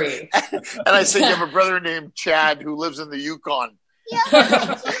worry. And I said, you have a brother named Chad who lives in the Yukon. U.S.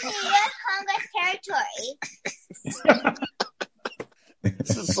 Congress territory.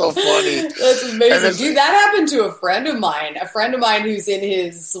 This is so funny. That's amazing. Dude, that happened to a friend of mine who's in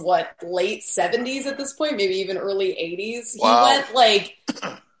his, late 70s at this point, maybe even early 80s. Wow. He went,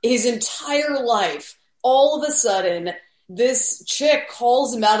 his entire life, all of a sudden, this chick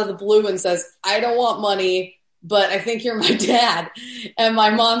calls him out of the blue and says, I don't want money, but I think you're my dad. And my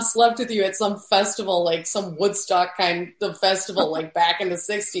mom slept with you at some festival, like some Woodstock kind of festival, back in the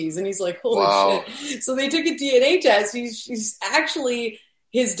 60s. And he's like, holy shit. So they took a DNA test. She's actually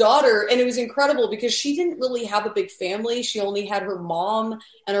his daughter. And it was incredible because she didn't really have a big family. She only had her mom,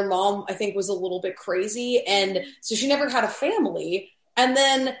 and her mom, I think, was a little bit crazy. And so she never had a family. And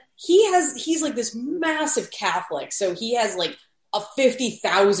then he's like this massive Catholic. So he has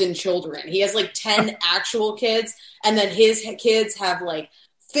 50,000 children. He has 10 actual kids. And then his kids have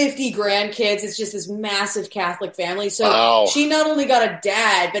 50 grandkids. It's just this massive Catholic family. So She not only got a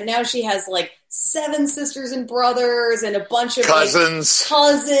dad, but now she has 7 sisters and brothers and a bunch of cousins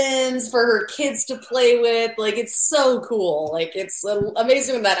for her kids to play with. It's so cool. It's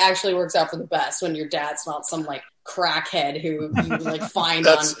amazing when that actually works out for the best, when your dad's not some crackhead who you find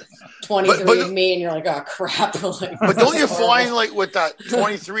on 23andMe and you're like, oh crap. But don't you find with that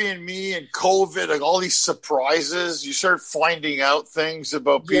 23andMe and COVID, all these surprises, you start finding out things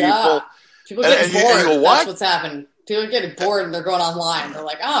about people. Yeah. People get bored. You go, what? That's what's happened. People are getting bored and they're going online. They're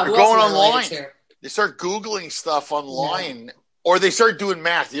like, oh, who else am I related to? They start Googling stuff online, or they start doing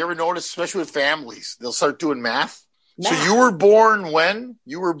math. You ever notice, especially with families, they'll start doing math. So you were born when?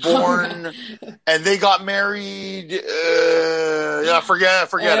 You were born, and they got married. Forget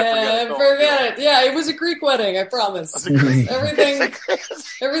it. Yeah, it was a Greek wedding. I promise. Everything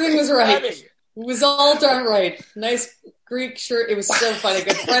was right. It was all done right. Nice Greek shirt. It was so funny. A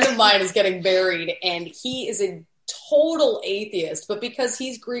good friend of mine is getting married, and he is a total atheist, but because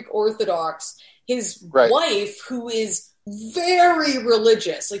he's Greek Orthodox, his wife, who is very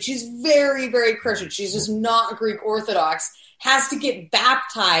religious, like she's very, very Christian, she's just not Greek Orthodox, has to get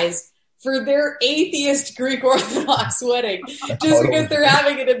baptized for their atheist Greek Orthodox wedding, just because they're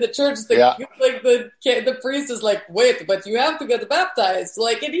having it in the church. The priest is like, wait, but you have to get baptized.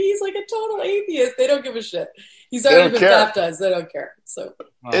 Like, and he's like a total atheist. They don't give a shit. He's already been baptized. They don't care. So,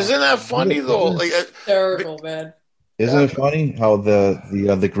 isn't that funny though? Like, terrible, man. Isn't it funny how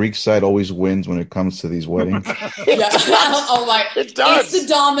the Greek side always wins when it comes to these weddings? Yeah. Oh my! It does. It's the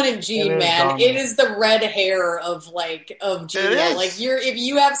dominant gene, man. Dominant. It is the red hair of Gina. Like if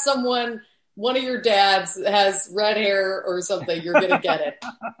you have one of your dads has red hair or something, you're gonna get it.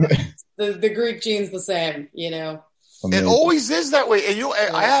 The Greek gene's the same, you know. It always is that way. And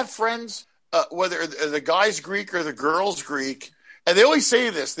I have friends, whether the guy's Greek or the girl's Greek. And they always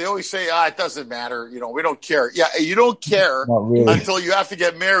say this. They always say, it doesn't matter. You know, we don't care. Yeah, you don't care until you have to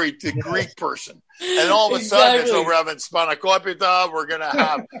get married to a Greek person. And all of a sudden, it's we're having spanakopita. We're going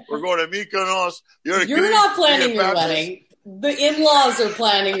to Mykonos. You're not planning your wedding. The in-laws are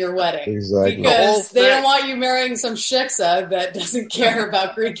planning your wedding. Exactly. Because they don't want you marrying some shiksa that doesn't care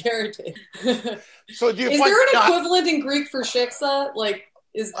about Greek heritage. So do you is there an equivalent in Greek for shiksa?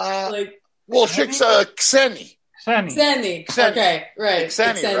 Well, shiksa, kseni. Kseni. Okay, right.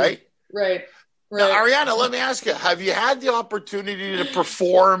 Kseni, right? Right. Now, Ariana, let me ask you, have you had the opportunity to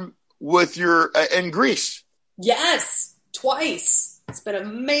perform with in Greece? Yes, twice. It's been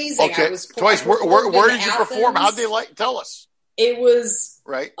amazing. Okay, twice. Where did you perform? How'd they tell us? It was...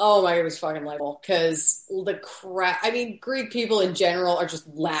 Right. Oh my, it was fucking delightful because Greek people in general are just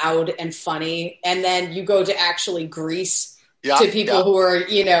loud and funny. And then you go to actually Greece to people who are,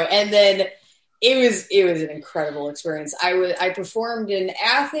 and then... It was an incredible experience. I performed in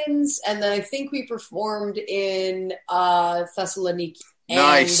Athens, and then I think we performed in Thessaloniki.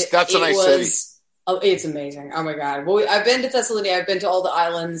 Nice, that's a nice city. Oh, it's amazing. Oh my god! Well, I've been to Thessaloniki. I've been to all the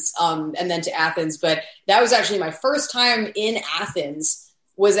islands, and then to Athens. But that was actually my first time in Athens.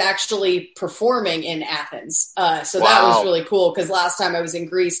 Was actually performing in Athens. So that was really cool because last time I was in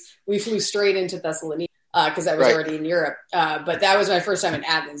Greece, we flew straight into Thessaloniki because I was already in Europe. But that was my first time in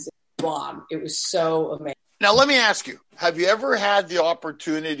Athens. Bomb. It was so amazing. Now, let me ask you, have you ever had the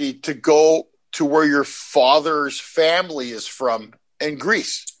opportunity to go to where your father's family is from in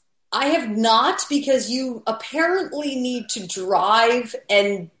Greece? I have not, because you apparently need to drive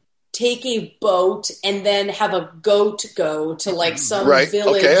and take a boat and then have a goat go to some village.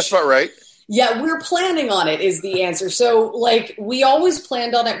 Okay, that's not right. Yeah, we're planning on it is the answer. So we always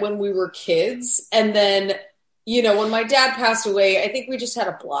planned on it when we were kids, and then when my dad passed away, I think we just had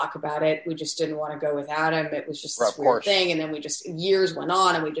a block about it. We just didn't want to go without him. It was just this weird thing. And then years went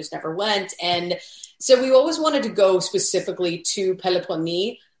on and we just never went. And so we always wanted to go specifically to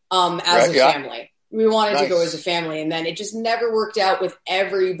Peloponnese as a family. We wanted to go as a family. And then it just never worked out with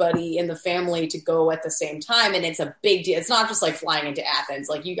everybody in the family to go at the same time. And it's a big deal. It's not just like flying into Athens.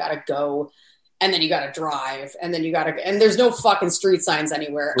 Like you got to go. And then you got to drive, and then and there's no fucking street signs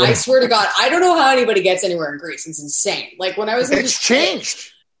anywhere. Yeah. I swear to God, I don't know how anybody gets anywhere in Greece. It's insane. Like when I was It's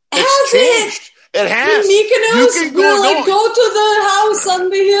changed. It's changed. It has. In Mykonos, go to the house on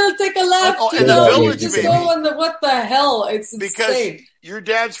the hill, take a left. The village, just baby. Go on what the hell? It's insane. Because your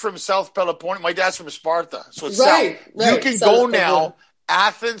dad's from South Peloponnese. My dad's from Sparta. So it's right. You can go now.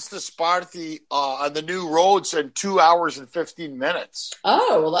 Athens to Sparta on the new roads in 2 hours and 15 minutes.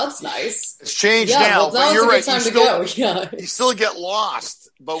 Oh, well, that's nice. It's changed now, but you're right. You still get lost.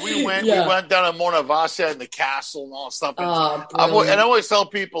 But we went down to Mona Vasia and the castle and all that stuff. And I always tell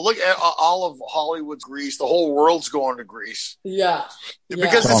people, look at all of Hollywood's Greece. The whole world's going to Greece. Yeah.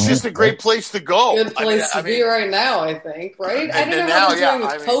 Because it's just a great place to go. Good place to be right now, I think, right? I don't know how they're doing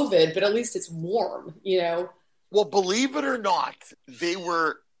with COVID, but at least it's warm, Well, believe it or not, they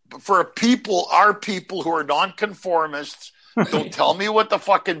were, for our people who are nonconformists, don't tell me what to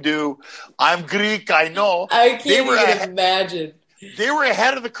fucking do. I'm Greek, I know. I can't even imagine. They were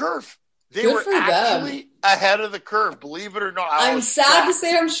ahead of the curve. They were actually ahead of the curve, believe it or not. I'm sad to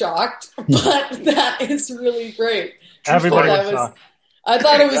say I'm shocked, but that is really great. Everybody was shocked. I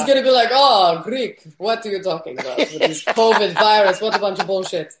thought it was going to be like, oh, Greek, what are you talking about with this COVID virus? What a bunch of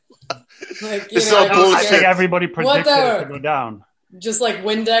bullshit. I think everybody predicted it to go down. Just like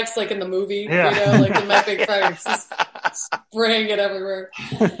Windex, like in the movie, like the Mapping Fires, just spraying it everywhere.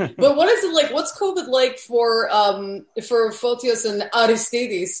 But what is it like? What's COVID like for Photios and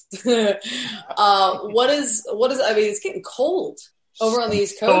Aristides? What is? I mean, it's getting cold over on the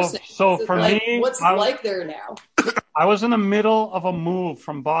East Coast. So for me, what's it like there now? I was in the middle of a move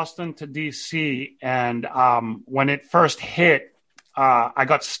from Boston to DC, and when it first hit, I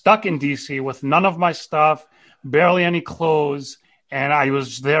got stuck in DC with none of my stuff, barely any clothes. And I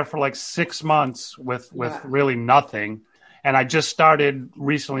was there for like 6 months with really nothing. And I just started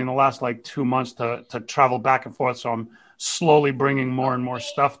recently in the last like 2 months to travel back and forth. So I'm slowly bringing more and more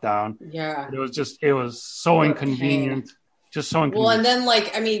stuff down. Yeah. It was so inconvenient. Just so inconvenient. Well, and then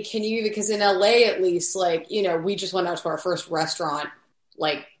like, I mean, because in LA at least, like, you know, we just went out to our first restaurant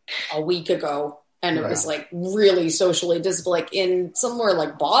like a week ago. And it was like really socially disciplined, like in somewhere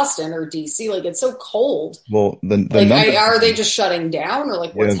like Boston or DC, like it's so cold. Well, the like, numbers, are they just shutting down or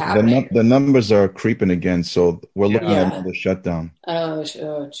like what's happening? The numbers are creeping again, so we're looking at another shutdown. Oh,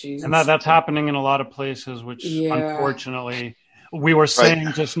 Jesus. And that's happening in a lot of places, which unfortunately, we were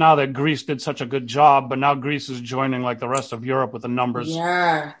saying just now that Greece did such a good job, but now Greece is joining like the rest of Europe with the numbers.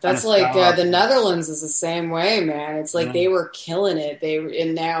 Yeah, that's like the Netherlands is the same way, man. It's like they were killing it.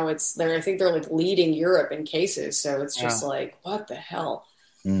 And now I think they're like leading Europe in cases. So it's just like, what the hell?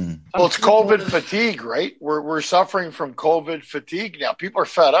 Mm. Well, it's COVID fatigue, right? We're suffering from COVID fatigue now. People are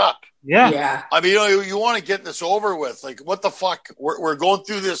fed up. Yeah. I mean, you want to get this over with. Like, what the fuck? We're going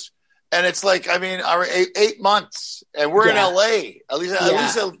through this. And it's like, I mean, our 8 months, and we're in LA. At least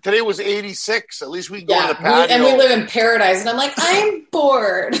today was 86. At least we can go to the patio. And we live in paradise. And I'm like, I'm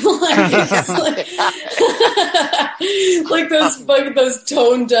bored. like those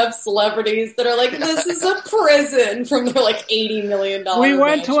tone deaf celebrities that are like, this is a prison from their like $80 million. We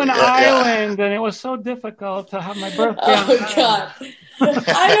went to an island, and it was so difficult to have my birthday. Oh God.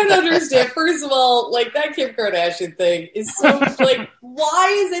 I don't understand. First of all, like that Kim Kardashian thing is so like, why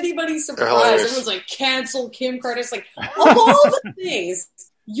is anybody surprised? Everyone's like, cancel Kim Kardashian. Like, of all the things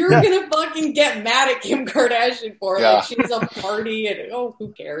you're gonna fucking get mad at Kim Kardashian for, like she's a party and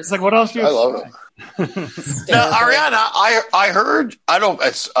who cares? It's like, what else do you? I love it. Now, Ariana, I heard, I don't know,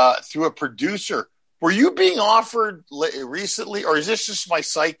 it's through a producer. Were you being offered recently, or is this just my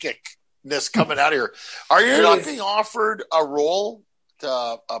psychicness coming out of here? Are you not being offered a role?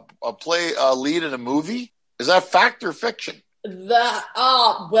 Play a lead in a movie? Is that fact or fiction?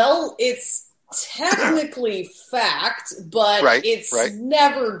 Well, it's technically fact, but it's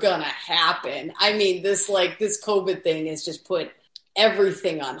never gonna happen. I mean, this COVID thing has just put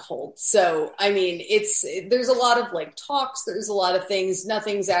everything on hold. So, I mean, there's a lot of like talks. There's a lot of things.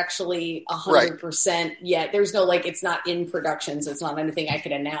 Nothing's actually 100% yet. There's no like, it's not in production, so it's not anything I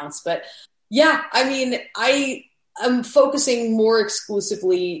could announce. But yeah, I mean, I'm focusing more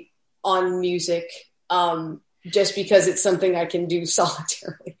exclusively on music, just because it's something I can do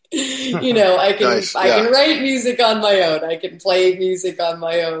solitarily. You know, I can write music on my own. I can play music on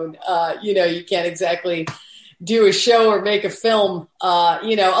my own. You know, you can't exactly do a show or make a film.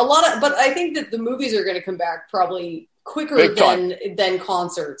 You know, but I think that the movies are going to come back probably quicker than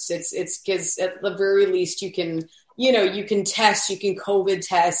concerts. It's because at the very least you can test, you can COVID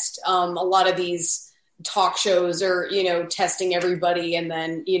test. A lot of these talk shows are, you know, testing everybody, and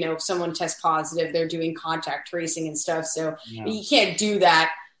then, you know, if someone tests positive, they're doing contact tracing and stuff. So you can't do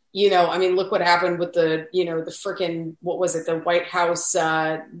that. You know, I mean, look what happened with the frickin', what was it? The White House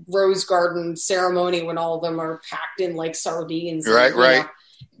Rose Garden ceremony, when all of them are packed in like sardines. Right. Know,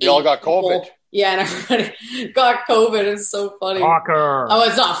 they all got COVID. Yeah, and everybody got COVID. It's so funny. Talker. Oh,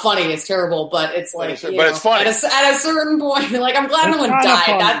 it's not funny. It's terrible, but it's like, it's funny. At a certain point, like, I'm glad no one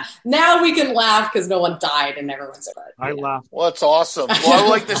died. Now we can laugh because no one died and everyone's good. I laugh. Well, it's awesome. Well, I would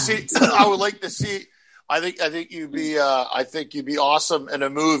like to see. I think you'd be awesome in a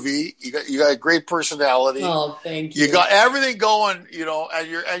movie. You got a great personality. Oh, thank you. You got everything going, you know,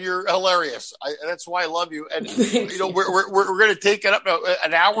 and you're hilarious. That's why I love you. And you know, we're going to take it up now.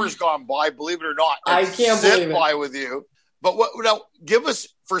 An hour's gone by, believe it or not. I can't believe it. By with you. But now give us,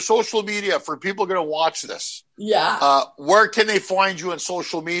 for social media, for people going to watch this. Yeah. Where can they find you on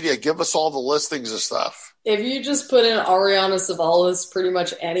social media? Give us all the listings and stuff. If you just put in Ariana Savalas pretty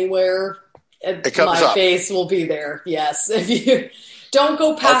much anywhere, my face will be there. Yes. If you don't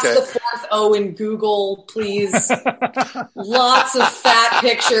go past the fourth O in Google, please. Lots of fat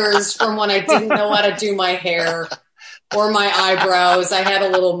pictures from when I didn't know how to do my hair or my eyebrows. I had a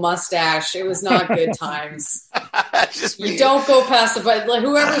little mustache. It was not good times. You don't go past the, but like,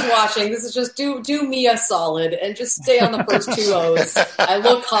 whoever's watching, this is just do me a solid and just stay on the first two O's. I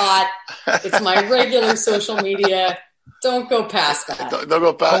look hot. It's my regular social media. Don't go past that. Don't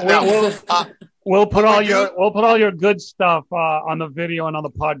go past. We'll put all your good stuff on the video and on the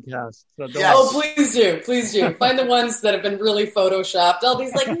podcast. So please do. Find the ones that have been really photoshopped. All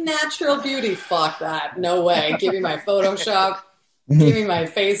these like natural beauty. Fuck that. No way. Give me my Photoshop. Give me my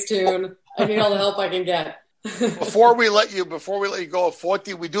Facetune. I need all the help I can get. Before we let you go,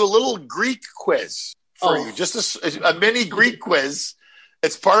 Forty, we do a little Greek quiz for you. Just a mini Greek quiz.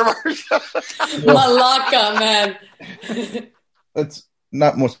 It's part of our show. Malaka, man. That's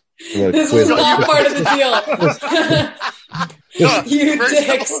not most. This was not part of the deal. You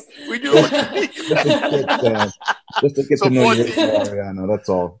dicks. We do it. Just to get to know you, Ariana. That's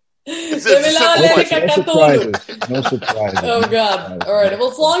all. It's a simple question. No surprises. Oh God! All right. Well,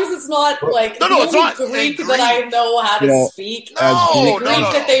 as long as it's not like No, the it's only not. Greek Greek. that I know how to speak. No, Greek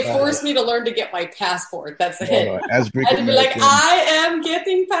that they forced me to learn to get my passport. That's it. As Greek I had to be like, American, I am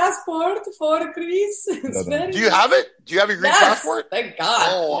getting passport for Greece. Do you have it? Do you have your Greek passport? Thank God.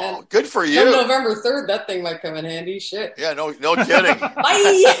 Oh, man. good for you. Come November 3rd, that thing might come in handy. Shit. Yeah, no kidding.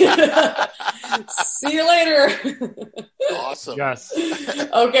 Bye. See you later. Awesome. Yes.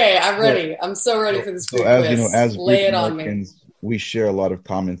 Okay, I'm ready. I'm so ready for this Greek as quiz. you know, as Lay Greek it on me. Americans, we share a lot of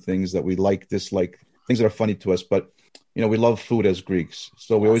common things that we like, dislike, things that are funny to us. But we love food as Greeks,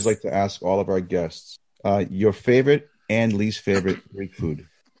 so we always like to ask all of our guests your favorite and least favorite Greek food.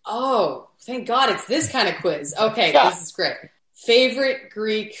 Oh, thank God it's this kind of quiz. Okay, This is great. Favorite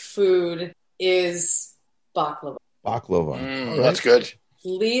Greek food is baklava. Baklava. That's good.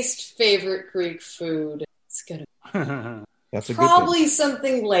 Least favorite Greek food. It's gonna That's a probably good thing.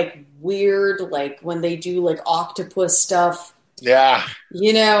 something like weird, like when they do like octopus stuff. Yeah.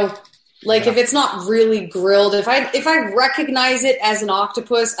 If it's not really grilled, if I recognize it as an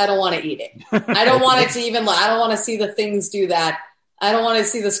octopus, I don't want to eat it. I don't want it to even. I don't want to see the things do that. I don't want to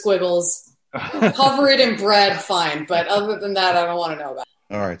see the squiggles. Cover it in bread, fine. But other than that, I don't want to know about it.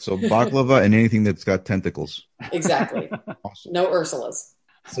 All right, so baklava and anything that's got tentacles. Exactly. Awesome. No Ursulas.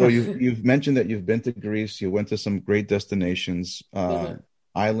 So you've mentioned that you've been to Greece. You went to some great destinations,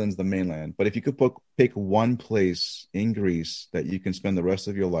 islands, the mainland. But if you could pick one place in Greece that you can spend the rest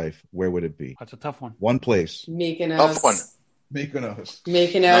of your life, where would it be? That's a tough one. One place. Mykonos. Tough one. Mykonos.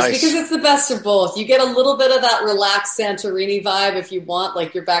 Nice. Because it's the best of both. You get a little bit of that relaxed Santorini vibe if you want,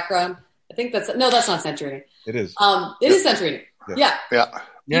 like your background. I think that's not Santorini. It is. It is Santorini. Yeah.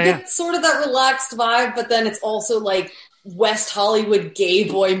 You get sort of that relaxed vibe, but then it's also like West Hollywood gay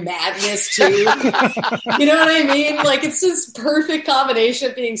boy madness too. You know what I mean? Like it's this perfect combination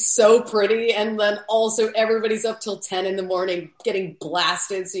of being so pretty and then also everybody's up till 10 in the morning getting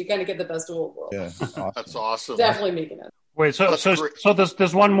blasted, so you kind of get the best of both worlds. Yeah, awesome. That's awesome. Definitely making it. Wait, so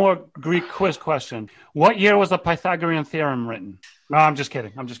there's one more Greek quiz question. What year was the Pythagorean theorem written? No, I'm just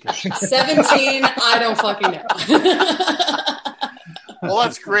kidding. 17. I don't fucking know. Well,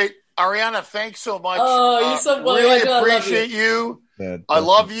 that's great. Ariana, thanks so much. Oh, you're so funny. Really appreciate you. I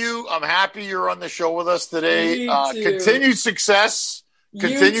love you. I'm happy you're on the show with us today. Continued success.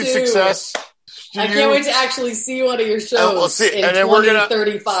 Success. I can't wait to actually see one of your shows we'll see. in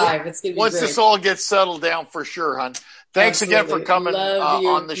 2035. It's going to be once great. this all gets settled down for sure, hon. Thanks again for coming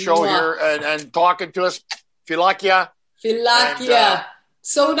on the show here and talking to us. Filakia.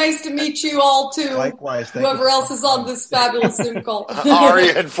 So nice to meet you all, too. Likewise. Whoever else is on this fabulous Zoom call. Ari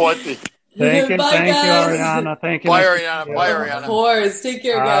and Fonty. Thank you, guys. Ariana. Thank you. Bye, Ariana. Of course. Take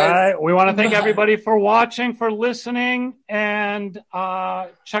care, guys. All right. We want to thank everybody for watching, for listening, and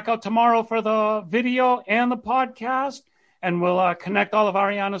check out tomorrow for the video and the podcast. And we'll connect all of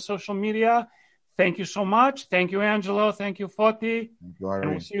Ariana's social media. Thank you so much. Thank you, Angelo. Thank you, Foti. Thank you, Ari.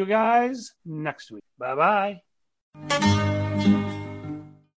 And we'll see you guys next week. Bye-bye.